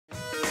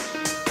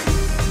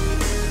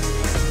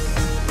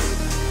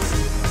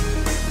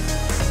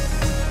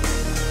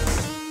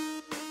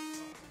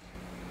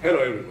Hello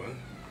everyone.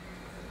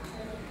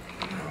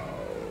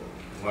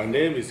 My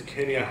name is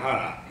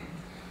Hara.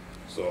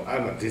 So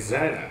I'm a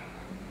designer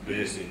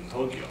based in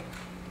Tokyo.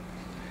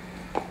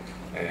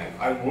 And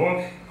I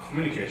work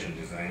communication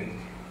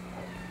design.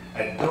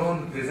 I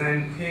don't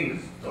design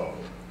things though.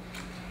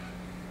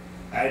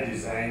 I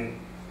design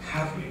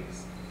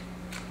happenings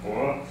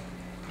or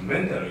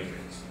mental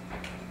events.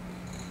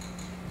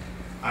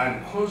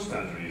 I'm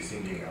constantly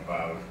thinking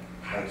about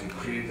how to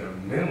create a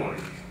memory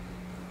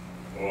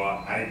or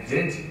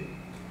identity,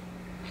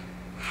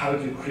 how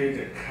to create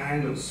a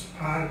kind of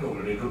spark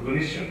of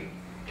recognition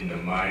in the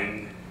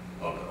mind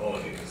of the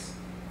audience,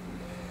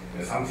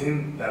 and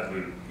something that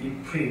will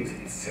imprint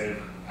itself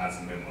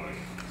as memory.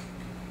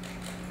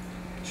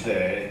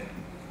 Today,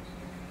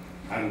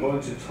 I'm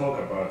going to talk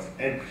about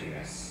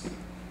emptiness.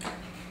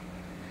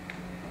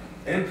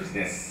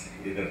 Emptiness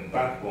is the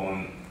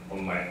backbone of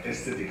my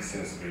aesthetic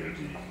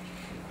sensibility.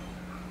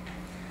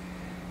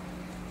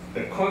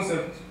 The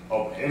concept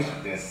of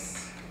emptiness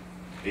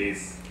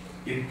is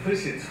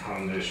implicit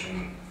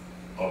foundation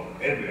of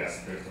every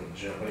aspect of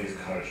Japanese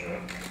culture,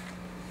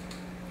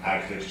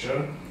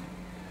 architecture,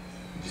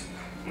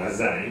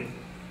 design,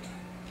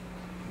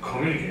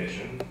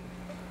 communication,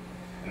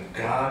 and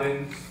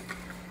gardens,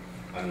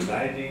 and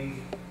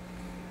lighting,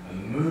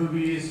 and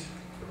movies,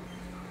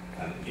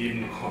 and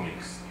even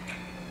comics.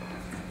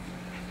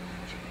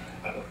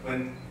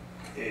 When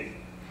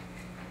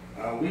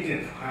we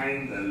can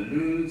find the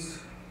roots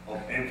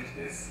of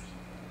emptiness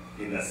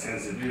in the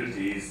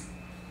sensibilities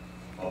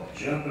of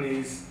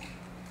Japanese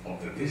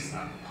of the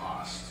distant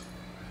past.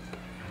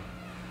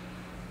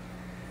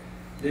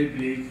 They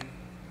believe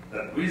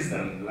that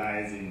wisdom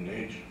lies in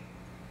nature.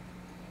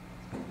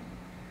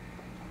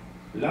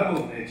 Love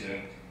of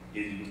nature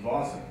is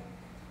universal,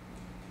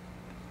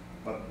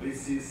 but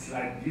with these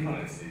slight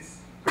differences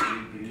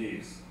in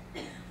beliefs.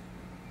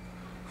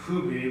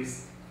 Who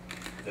believes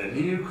the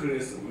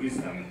nucleus of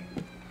wisdom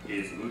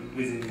is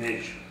within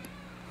nature?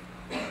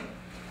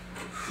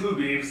 Who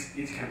believes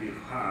it can be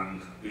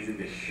found within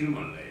the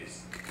human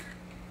race?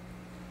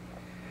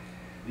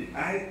 The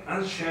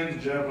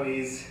ancient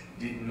Japanese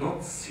did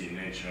not see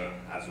nature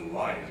as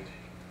wild.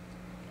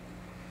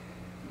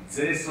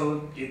 They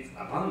saw its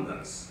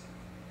abundance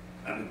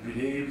and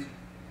believed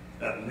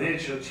that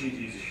nature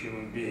teaches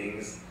human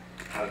beings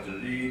how to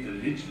lead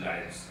rich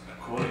lives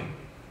accordingly.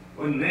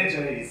 When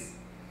nature is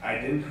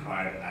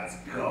identified as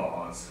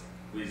gods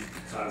with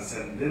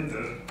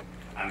transcendental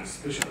and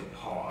special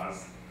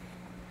powers,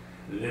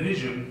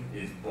 religion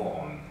is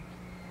born.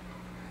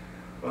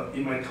 But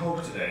in my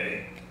talk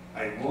today,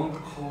 I won't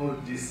call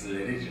this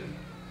religion.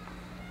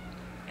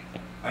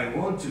 I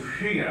want to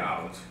figure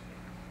out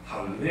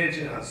how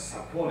nature has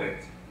supported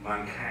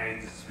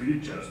mankind's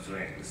spiritual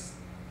strengths.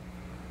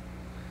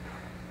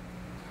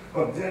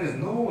 But there is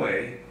no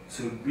way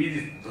to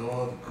beat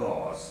those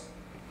gods.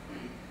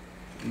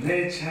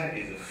 Nature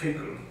is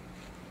fickle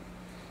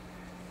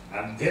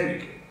and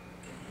delicate.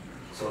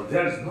 So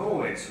there is no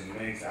way to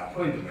make the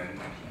appointment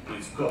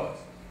with God.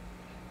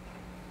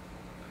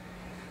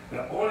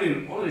 The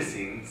only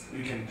things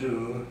we can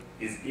do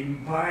is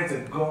invite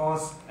the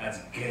gods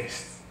as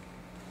guests,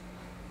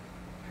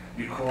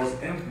 because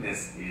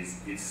emptiness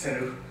is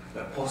itself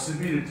the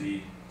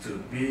possibility to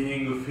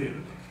being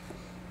filled.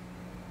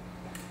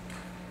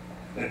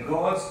 The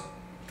gods,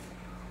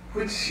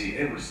 which see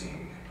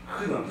everything,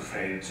 couldn't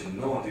fail to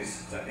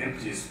notice the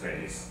empty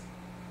space.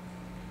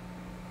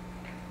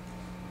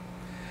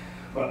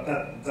 But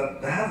that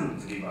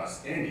doesn't give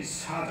us any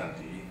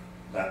certainty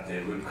that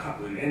they will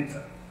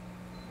enter.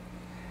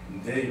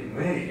 They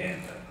may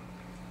enter.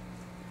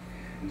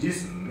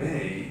 This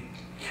may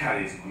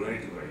carries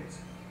great weight.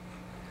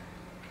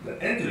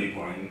 The entry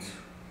point,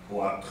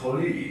 or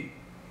torii,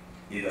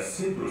 is a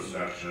simple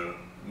structure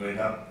made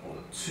up of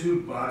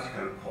two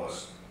vertical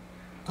posts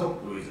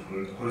topped with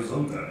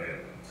horizontal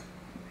element.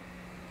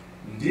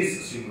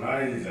 This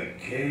symbolizes a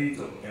gate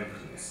of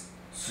emptiness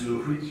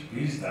through which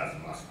visitors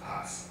must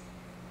pass.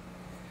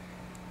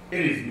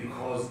 It is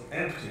because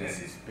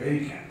emptiness is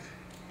vacant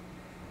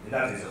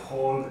that it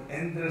holds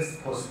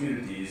endless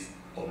possibilities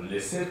of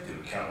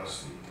receptive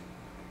capacity.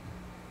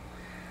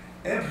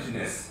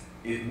 Emptiness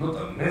is not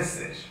a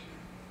message,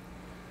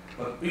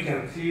 but we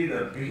can see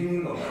the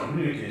beginning of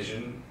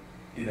communication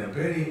in the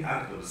very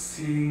act of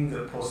seeing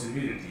the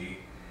possibility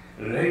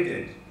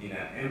latent in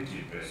an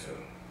empty vessel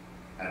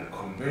and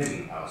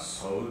conveying our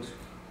thought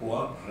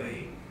or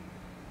praying.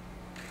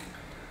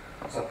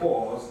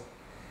 Suppose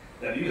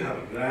that you have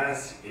a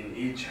glass in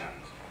each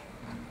hand.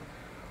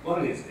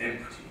 One is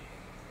empty,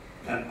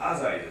 and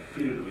other is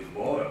filled with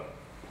water.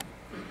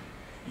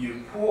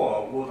 You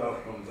pour water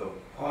from the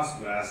first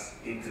glass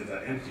into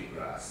the empty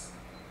glass.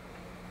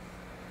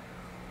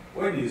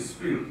 When you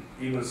spill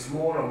even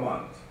small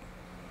amount,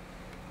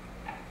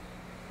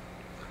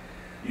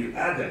 you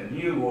add the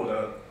new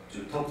water to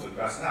top the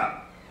glass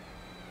up.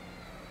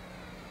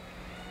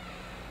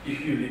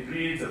 If you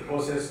repeat the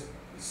process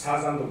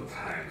thousands of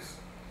times,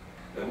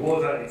 the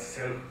water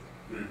itself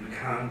will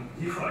become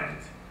different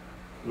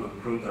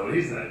from the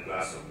original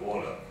glass of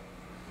water.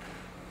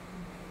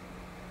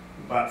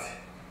 But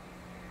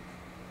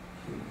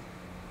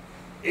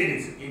it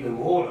is in the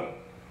water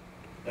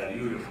that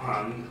you will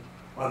find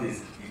what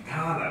is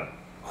eternal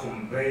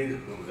conveyed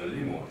from the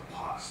remote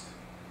past.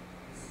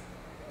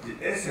 The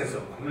essence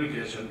of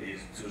communication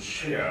is to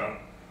share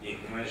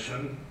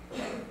information,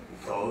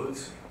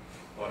 thoughts,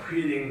 or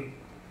feeling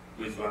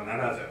with one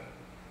another.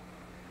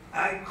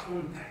 Eye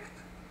contact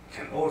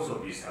can also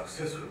be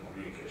successful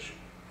communication.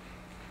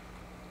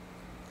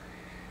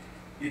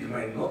 It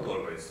may not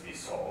always be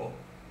so,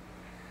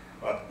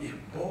 but if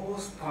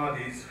both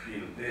parties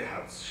feel they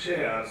have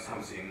shared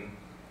something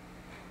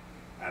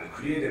and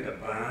created a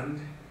bond,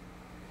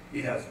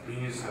 it has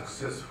been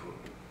successful.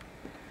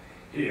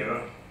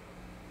 Here,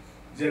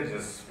 there is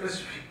a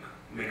specific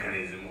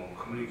mechanism of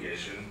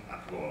communication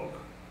at work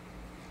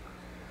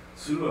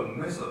through a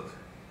method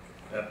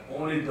that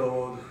only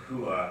those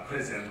who are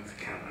present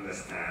can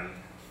understand.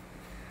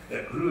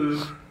 The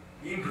group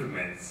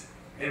implements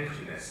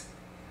emptiness,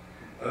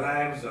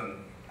 arrives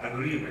on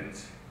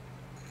agreement,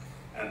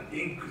 and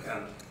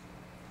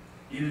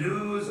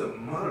illudes a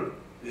moral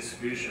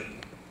distribution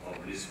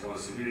of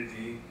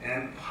responsibility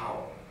and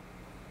power.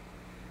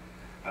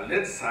 A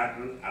red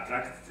circle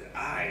attracts the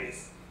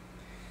eyes.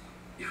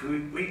 If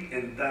we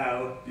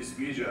endow this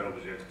visual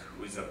object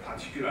with a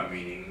particular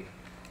meaning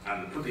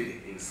and put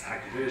it in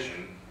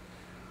circulation,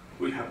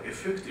 we have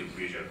effective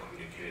visual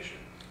communication.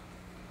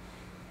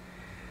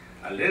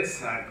 A red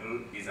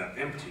circle is an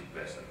empty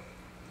vessel.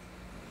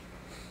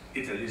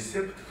 It's a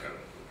receptacle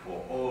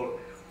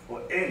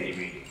for any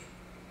meaning.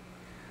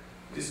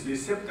 This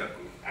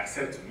receptacle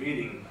accepts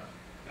meaning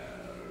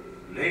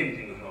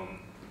ranging from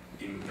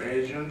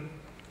invasion,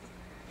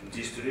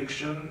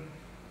 destruction,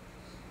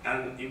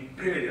 and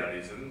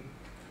imperialism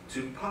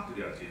to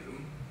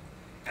patriotism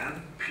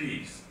and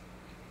peace.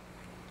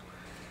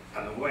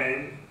 And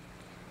when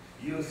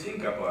you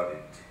think about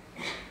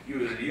it, you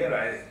will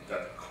realize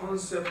that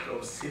concept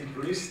of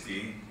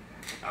simplicity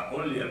are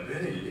only a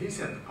very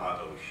recent part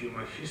of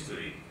human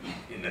history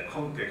in the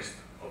context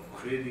of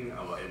creating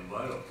our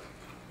environment.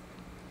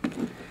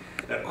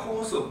 The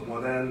course of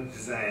modern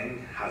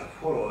design has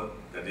followed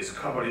the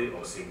discovery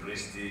of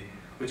simplicity,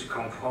 which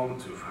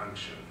conforms to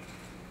function.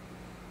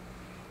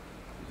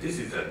 This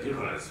is the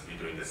difference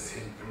between the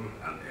simple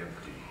and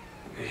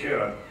empty. Here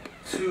are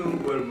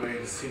two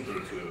well-made simple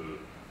tools.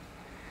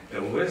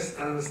 The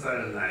Western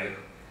style knife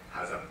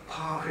has a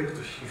perfect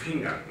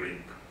finger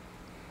grip.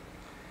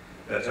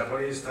 The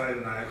Japanese style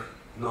knife,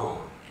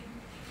 no.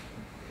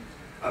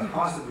 At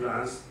first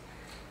glance,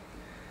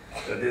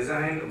 the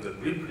design of the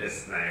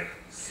gripless knife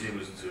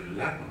seems to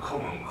lack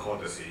common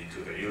courtesy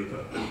to the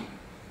user.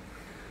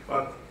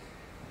 But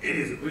it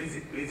is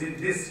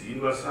within this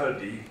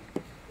universality,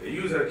 the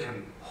user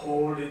can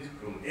hold it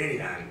from any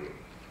angle,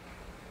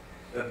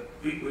 that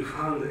we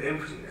found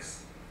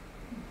emptiness.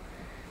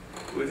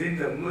 Within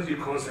the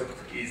Muji concept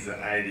is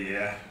the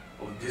idea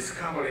of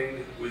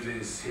discovering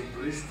within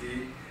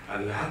simplicity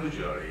and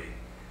luxury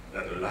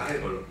that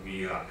rival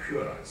mere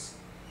appearance.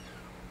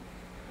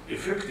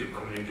 Effective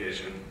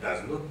communication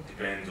does not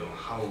depend on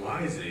how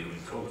wisely we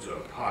talk to a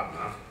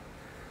partner,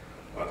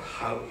 but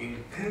how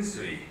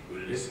intensely we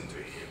listen to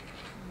him.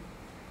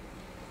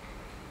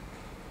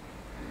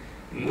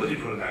 Muji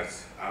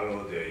products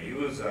allow their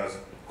users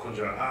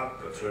conjure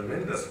up a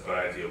tremendous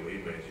variety of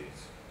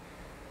images.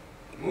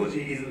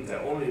 Muji isn't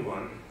the only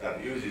one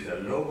that uses a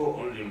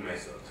logo-only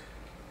method.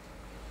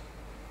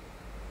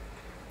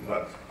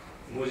 But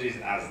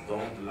Muji's ads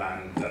don't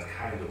run that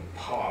kind of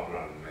power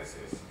brand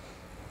message.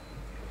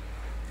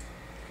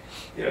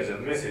 Here's a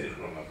message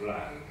from a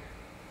brand.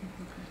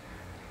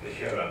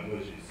 Here are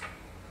Muji's.